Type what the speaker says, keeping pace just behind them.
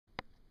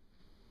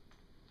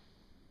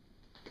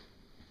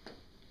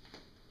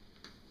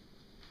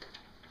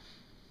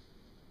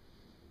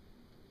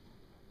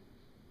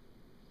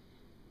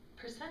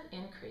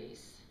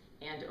increase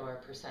and or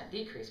percent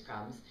decrease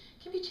problems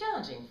can be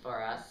challenging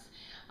for us.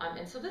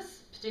 And so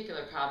this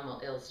particular problem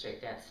will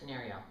illustrate that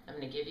scenario. I'm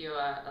going to give you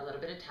a little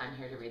bit of time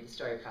here to read the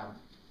story problem.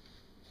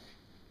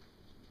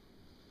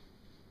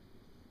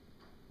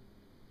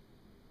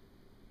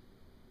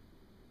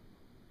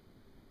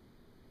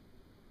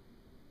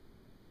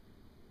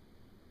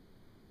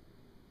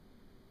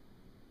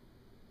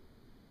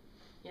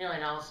 You know,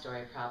 in all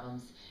story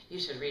problems, you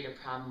should read a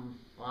problem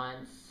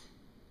once,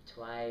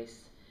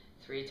 twice,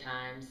 3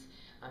 times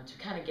to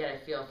kind of get a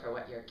feel for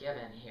what you're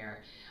given here.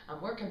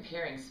 We're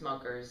comparing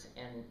smokers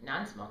and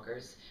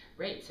non-smokers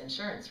rates,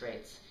 insurance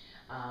rates.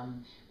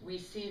 We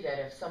see that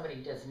if somebody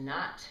does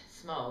not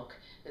smoke,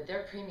 that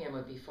their premium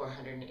would be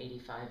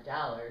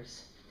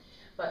 $485.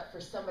 But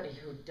for somebody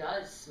who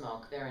does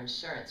smoke, their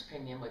insurance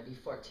premium would be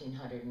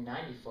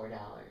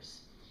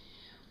 $1,494.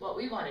 What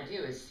we want to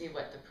do is see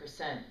what the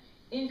percent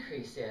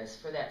increase is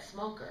for that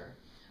smoker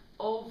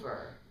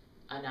over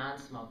a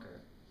non-smoker.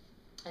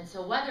 And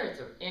so whether it's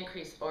an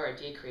increase or a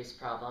decrease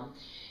problem,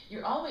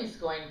 you're always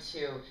going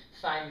to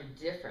find the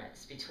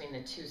difference between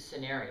the two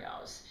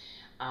scenarios.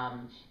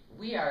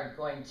 We are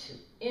going to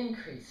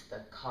increase the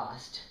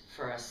cost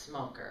for a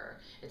smoker.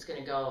 It's going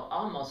to go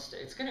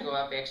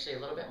up actually a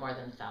little bit more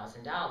than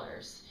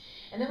 $1,000.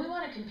 And then we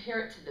want to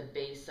compare it to the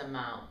base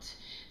amount.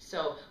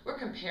 So we're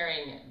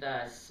comparing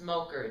the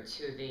smoker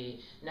to the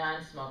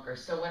non-smoker.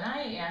 So when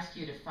I ask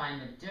you to find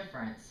the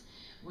difference,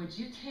 would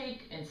you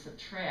take and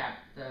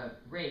subtract the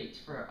rate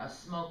for a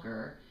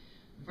smoker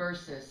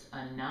versus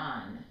a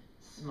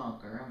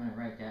non-smoker? I'm going to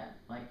write that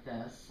like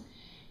this.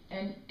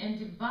 And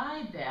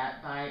divide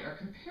that by, or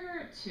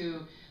compare it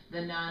to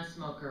the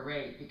non-smoker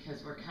rate,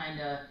 because we're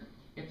kind of,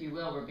 if you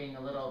will, we're being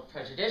a little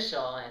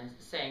prejudicial and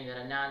saying that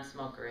a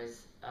non-smoker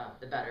is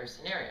the better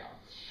scenario.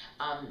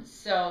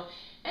 So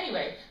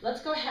anyway,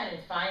 let's go ahead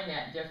and find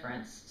that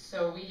difference.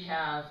 So we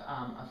have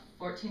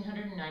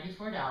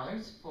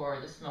 $1,494 for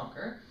the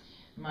smoker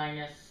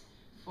minus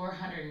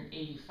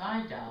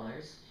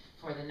 $485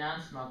 for the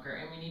non-smoker,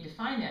 and we need to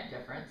find that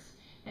difference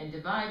and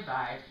divide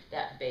by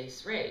that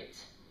base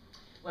rate.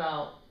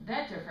 Well,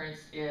 that difference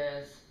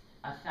is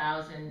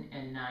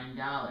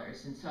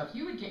 $1,009. And so if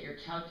you would get your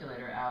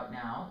calculator out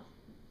now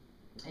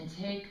and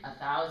take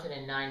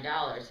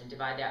 $1,009 and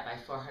divide that by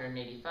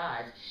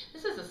 485,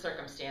 this is a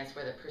circumstance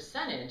where the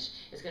percentage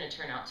is going to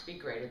turn out to be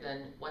greater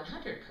than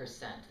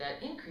 100%.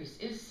 That increase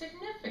is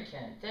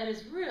significant. That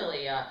is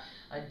really a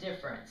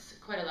difference,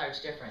 quite a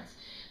large difference.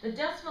 The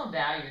decimal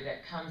value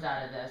that comes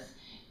out of this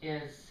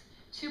is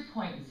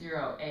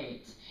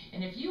 2.08.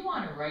 And if you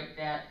want to write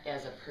that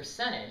as a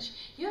percentage,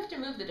 you have to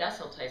move the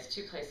decimal place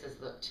 2 places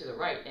to the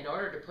right in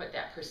order to put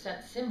that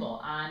percent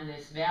symbol on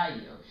this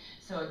value.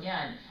 So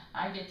again,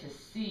 I get to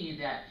see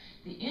that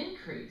the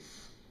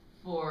increase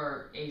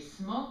for a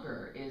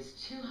smoker is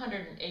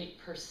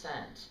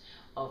 208%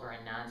 over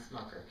a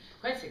non-smoker.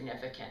 Quite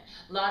significant.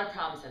 A lot of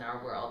problems in our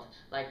world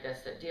like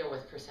this that deal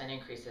with percent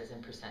increases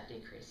and percent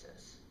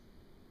decreases.